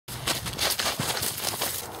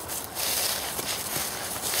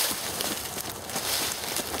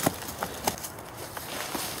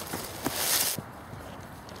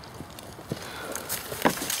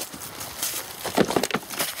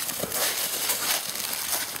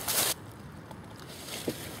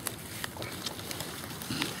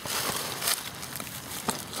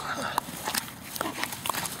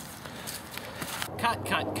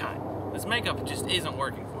makeup just isn't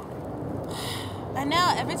working for me. I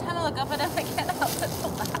know, every time I look up at him, I can't help but to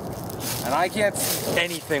laugh. And I can't see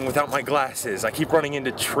anything without my glasses. I keep running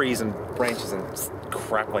into trees and branches and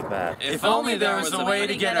crap like that. If only there was a way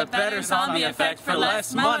to get a better zombie effect for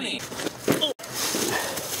less money.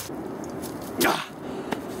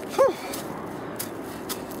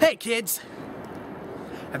 Hey kids,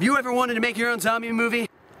 have you ever wanted to make your own zombie movie?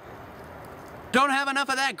 Don't have enough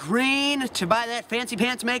of that green to buy that fancy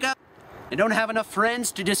pants makeup? And don't have enough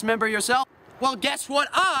friends to dismember yourself? Well, guess what?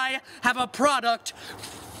 I have a product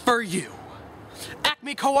for you.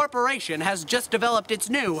 Acme Corporation has just developed its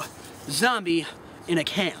new zombie in a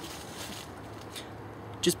can.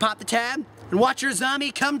 Just pop the tab and watch your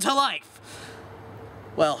zombie come to life.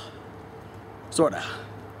 Well, sorta.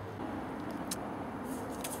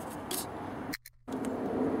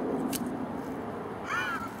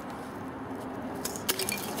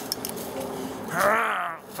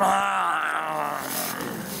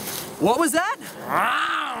 What was that?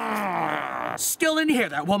 Still didn't hear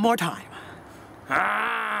that. One more time.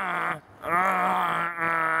 Oh!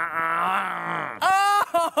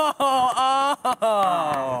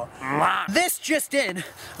 This just in.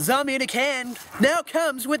 Zombie in a Can now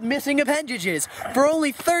comes with missing appendages. For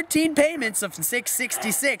only 13 payments of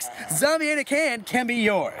 $6.66, Zombie in a Can can be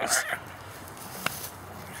yours.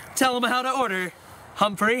 Tell them how to order,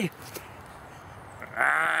 Humphrey.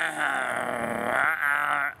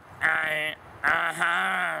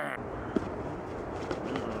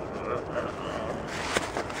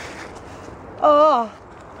 Oh.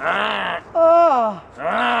 Oh. Oh.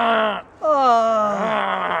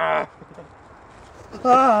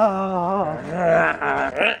 Oh.